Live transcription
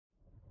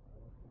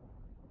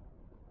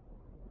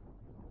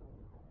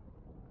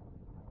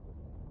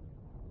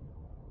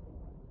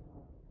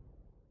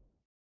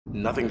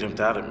Nothing jumped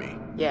out at me.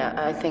 Yeah,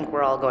 I think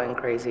we're all going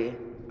crazy.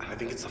 I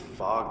think it's the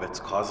fog that's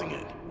causing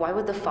it. Why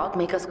would the fog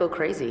make us go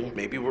crazy?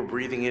 Maybe we're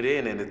breathing it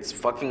in and it's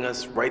fucking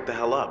us right the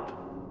hell up.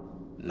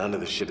 None of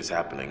this shit is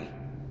happening.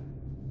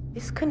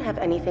 This couldn't have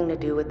anything to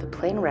do with the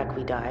plane wreck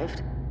we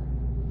dived.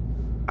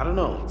 I don't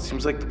know. It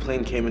seems like the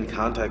plane came in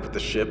contact with the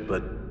ship,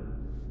 but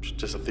it's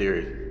just a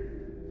theory.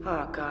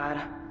 Oh,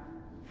 God.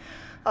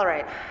 All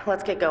right,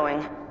 let's get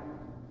going.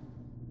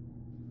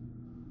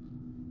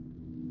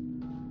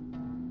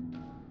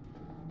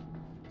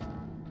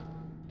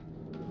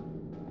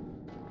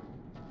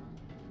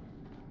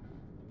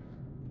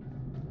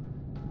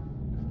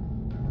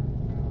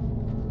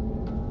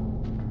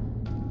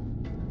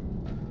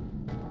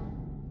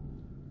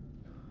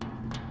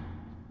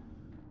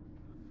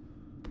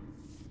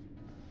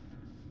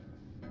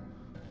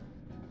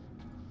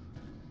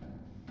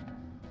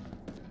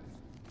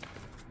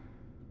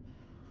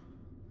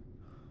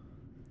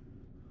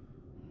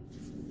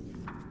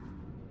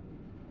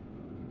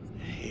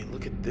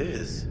 Look at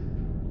this.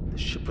 The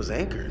ship was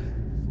anchored.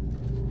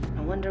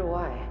 I wonder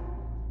why.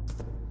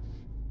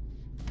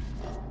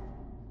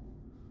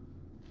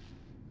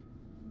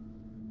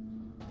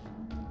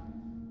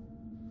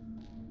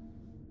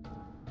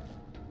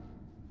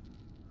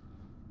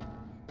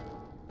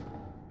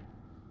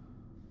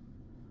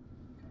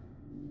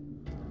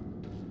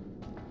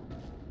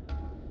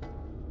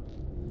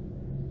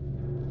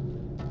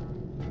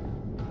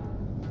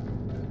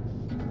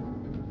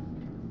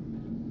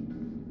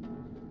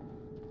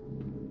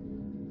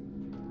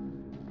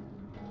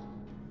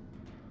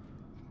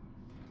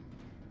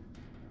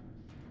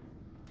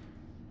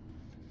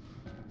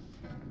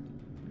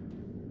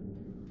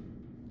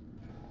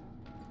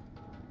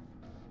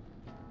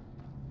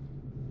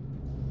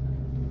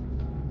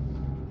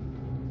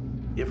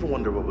 You ever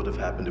wonder what would have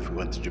happened if we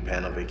went to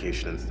Japan on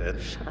vacation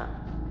instead? Shut up.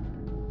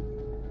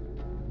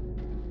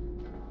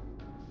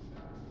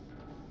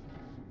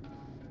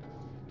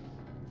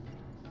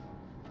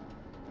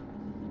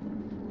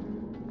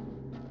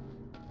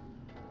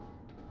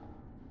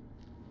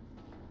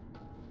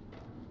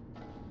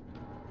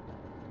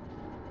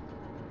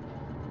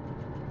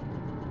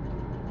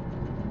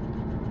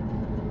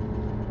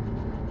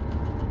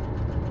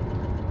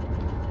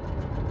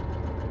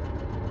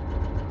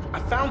 I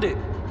found it!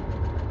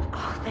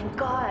 Oh, thank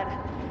God.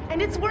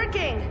 And it's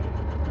working!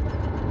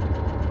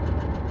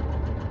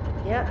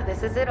 Yeah,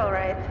 this is it, all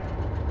right.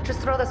 Just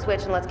throw the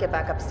switch and let's get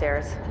back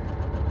upstairs.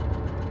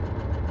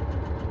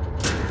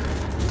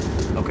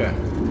 Okay,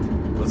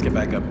 let's get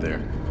back up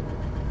there.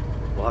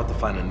 We'll have to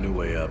find a new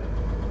way up.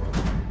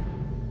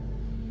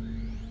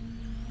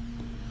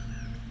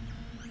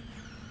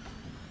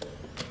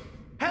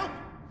 Help!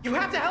 You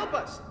have to help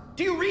us!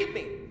 Do you read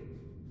me?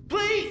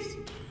 Please!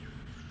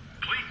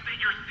 Please state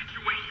your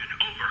situation,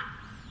 over.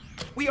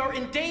 We are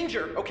in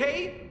danger,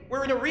 okay?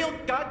 We're in a real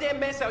goddamn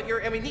mess out here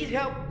and we need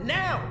help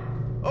now!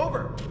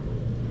 Over.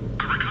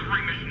 A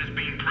recovery mission is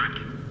being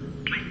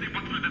prepped. Please say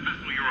what sort of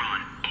vessel you're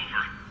on,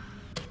 over.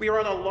 We are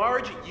on a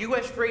large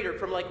U.S. freighter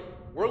from like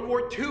World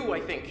War II, I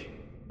think.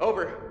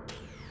 Over.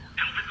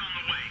 Help is on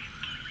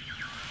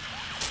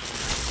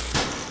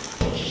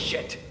the way.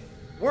 Shit!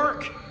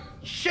 Work!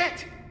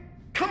 Shit!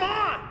 Come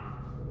on!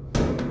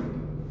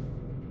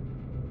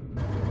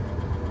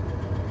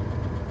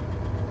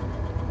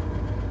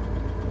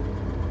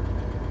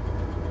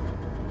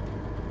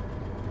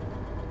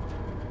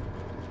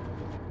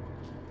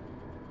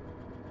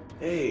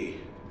 Hey,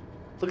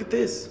 look at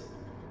this.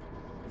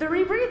 The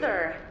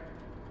rebreather!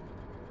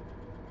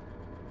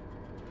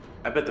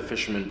 I bet the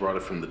fisherman brought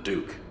it from the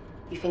Duke.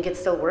 You think it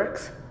still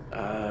works?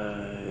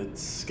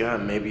 It's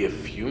got maybe a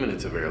few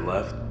minutes of air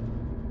left.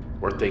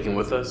 Worth taking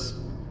with us?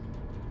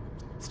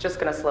 It's just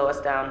gonna slow us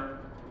down.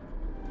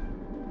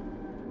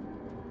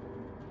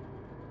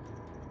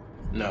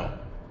 No.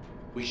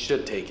 We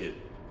should take it.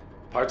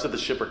 Parts of the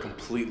ship are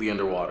completely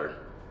underwater.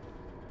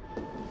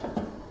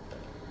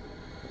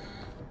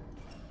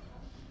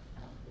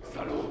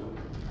 Salaud!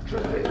 Je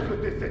sais ce que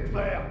t'essaies de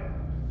faire!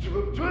 Tu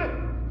veux me tuer?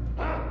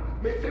 Hein?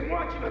 Mais c'est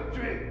moi qui vais te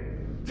tuer!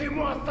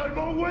 Dis-moi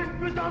seulement où est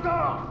ce putain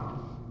d'or!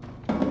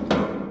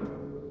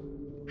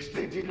 Je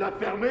t'ai dit de la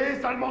fermer,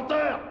 sale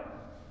menteur!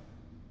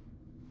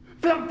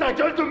 Ferme ta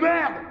gueule de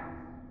merde!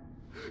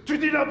 Tu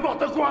dis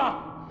n'importe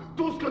quoi!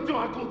 Tout ce que tu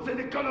racontes, c'est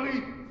des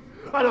conneries!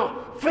 Alors,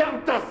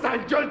 ferme ta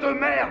sale gueule de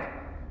merde!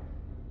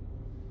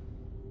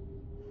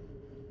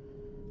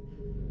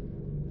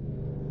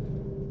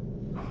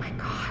 Oh my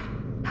God.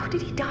 How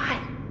did he die?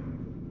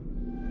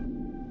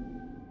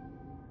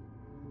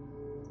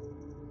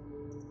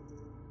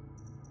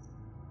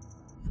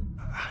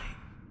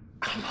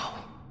 I don't know.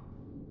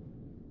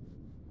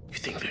 You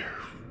think they're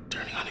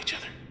turning on each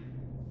other?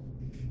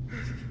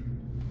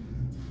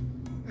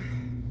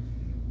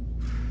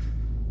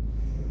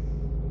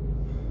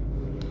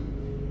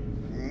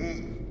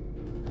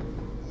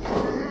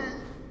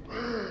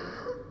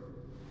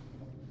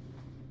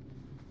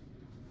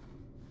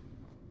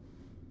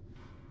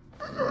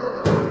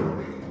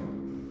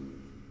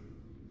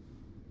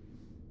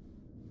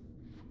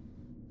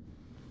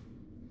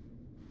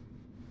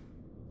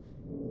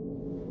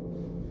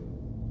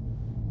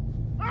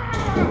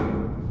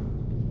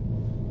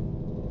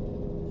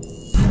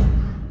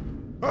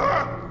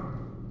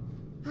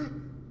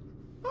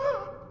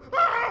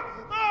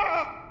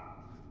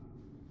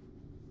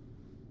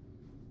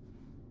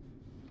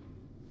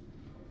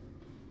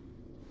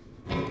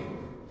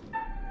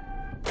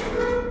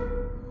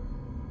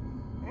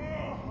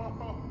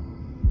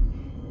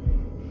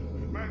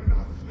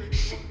 Ils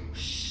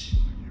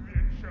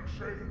viennent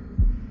chercher.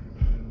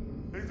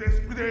 Les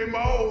esprits des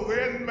morts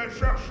viennent me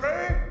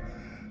chercher.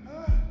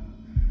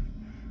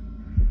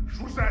 Je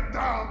vous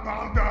attends,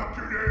 bande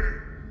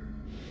d'enculés.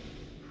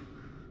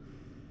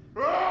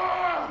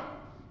 Ah!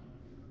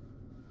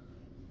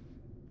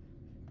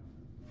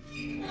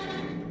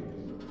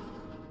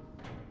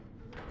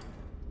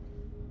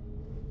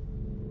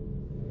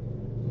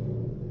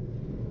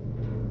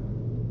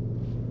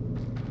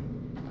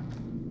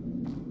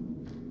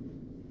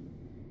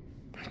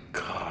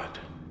 God.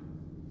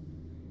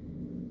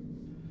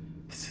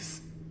 This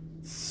is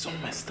so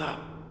messed up.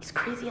 He's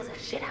crazy as a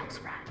shithouse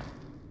rat.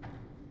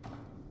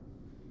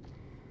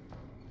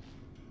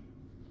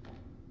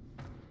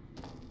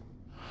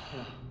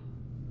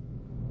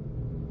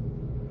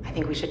 I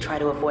think we should try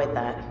to avoid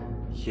that.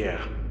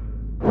 Yeah.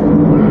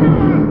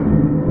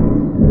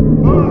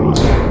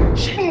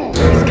 Shit,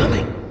 he's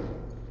coming.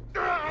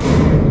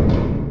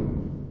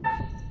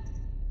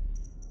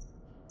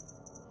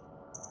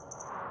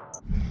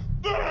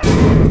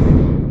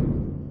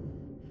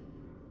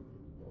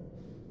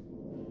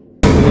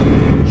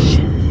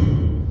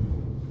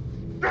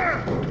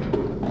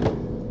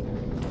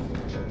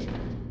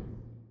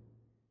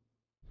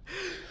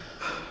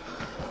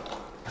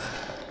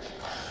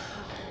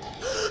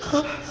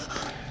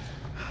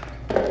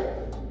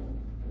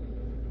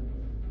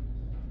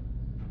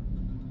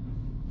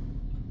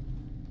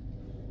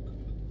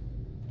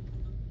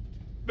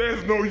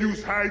 There's no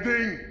use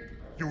hiding,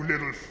 you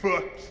little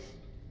fucks.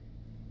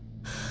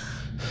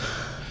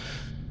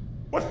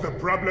 What's the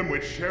problem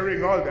with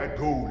sharing all that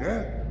gold,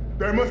 eh?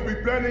 There must be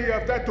plenty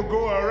of that to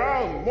go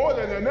around, more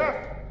than enough.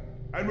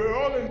 And we're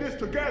all in this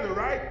together,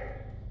 right?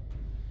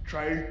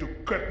 Trying to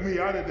cut me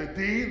out of the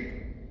deal?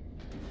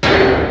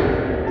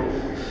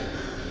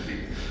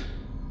 Please.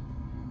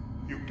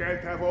 You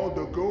can't have all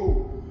the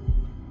gold.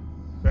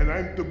 And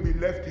I'm to be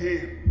left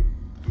here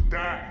to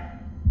die.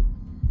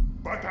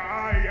 But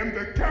I am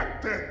the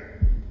captain.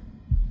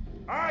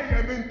 I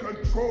am in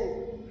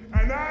control.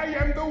 And I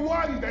am the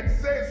one that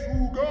says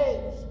who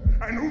goes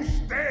and who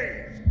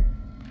stays.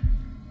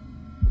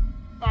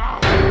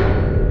 Ah!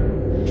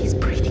 He's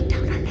breathing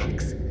down our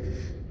necks.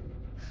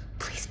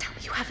 Please tell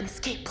me you have an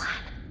escape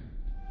plan.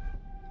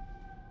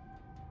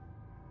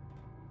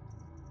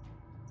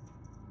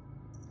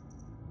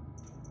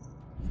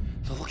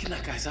 The look in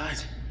that guy's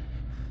eyes.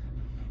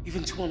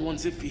 Even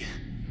 2-on-1's iffy.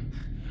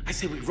 I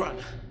say we run.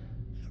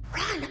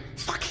 Run!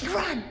 Fucking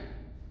run!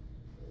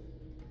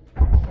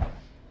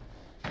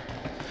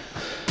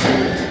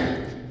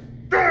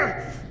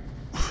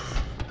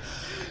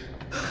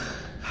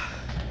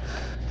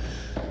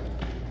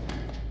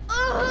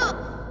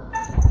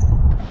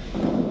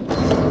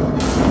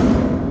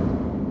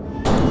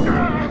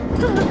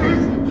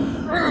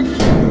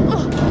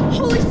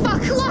 Holy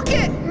fuck, lock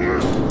it!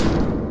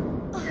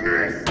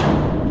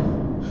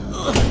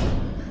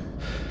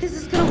 Is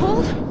this gonna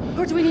hold?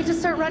 Or do we need to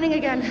start running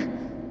again?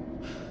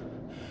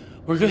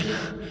 We're good.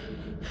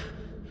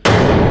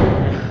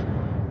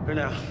 For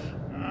now.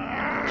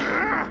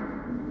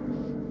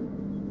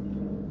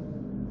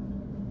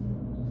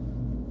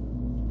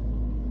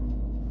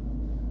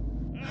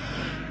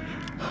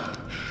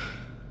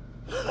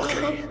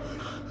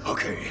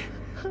 Okay.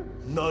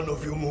 None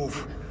of you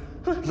move.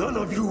 None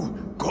of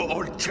you go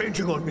all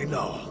changing on me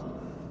now.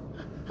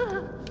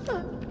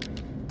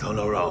 Turn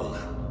around.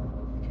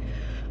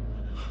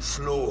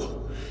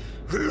 Slow.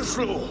 Real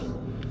slow.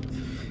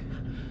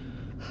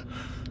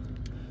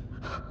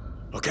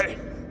 Okay.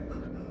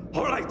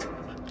 All right.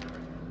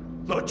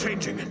 Not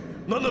changing.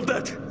 None of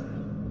that.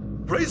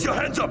 Raise your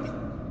hands up.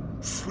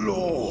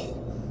 Slow.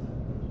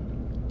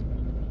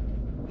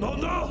 No,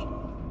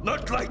 no.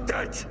 Not like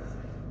that.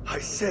 I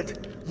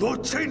said no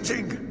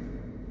changing.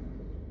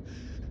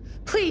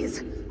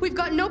 Please, we've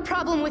got no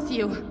problem with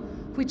you.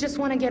 We just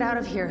want to get out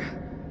of here.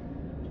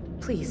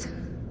 Please.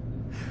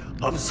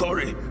 I'm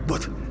sorry,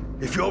 but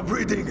if you're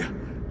breathing,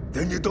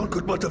 then you don't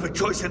got much of a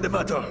choice in the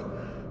matter.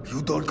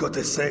 You don't got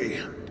a say.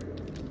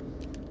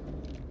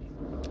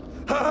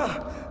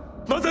 Ah!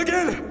 Not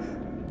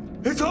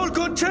again! It's all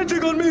gone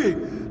changing on me!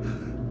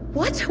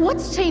 What?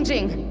 What's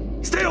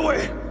changing? Stay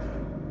away!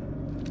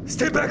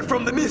 Stay back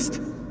from the mist!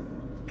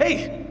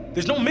 Hey,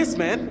 there's no mist,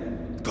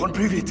 man. Don't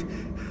breathe it!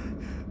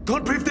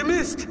 Don't breathe the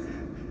mist!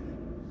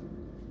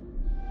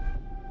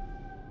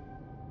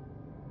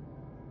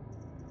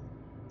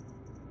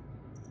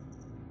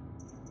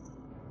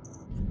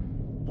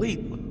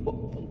 Wait,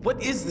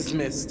 what is this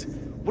mist?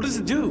 What does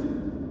it do?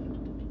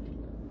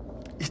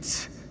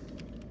 It's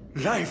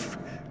life.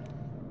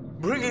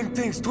 Bringing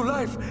things to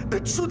life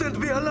that shouldn't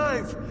be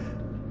alive.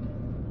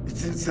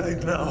 It's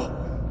inside now.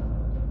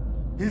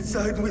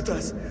 Inside with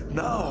us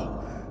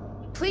now.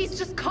 Please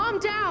just calm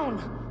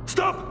down!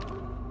 Stop!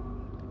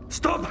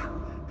 Stop!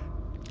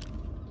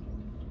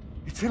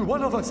 It's in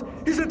one of us,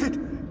 isn't it?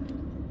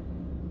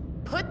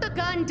 Put the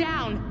gun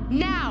down,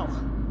 now!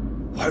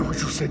 Why would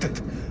you say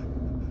that?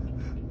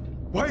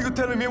 Why are you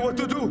telling me what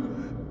to do?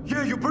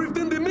 Yeah, you breathed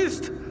in the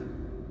mist.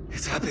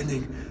 It's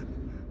happening.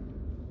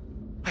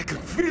 I can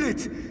feel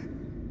it.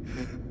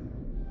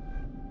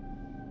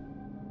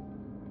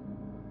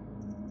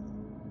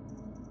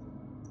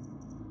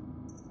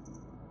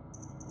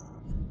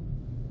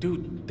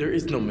 Dude, there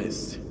is no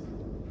mist.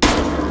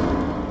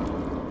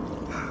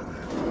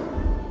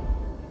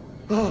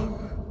 Oh.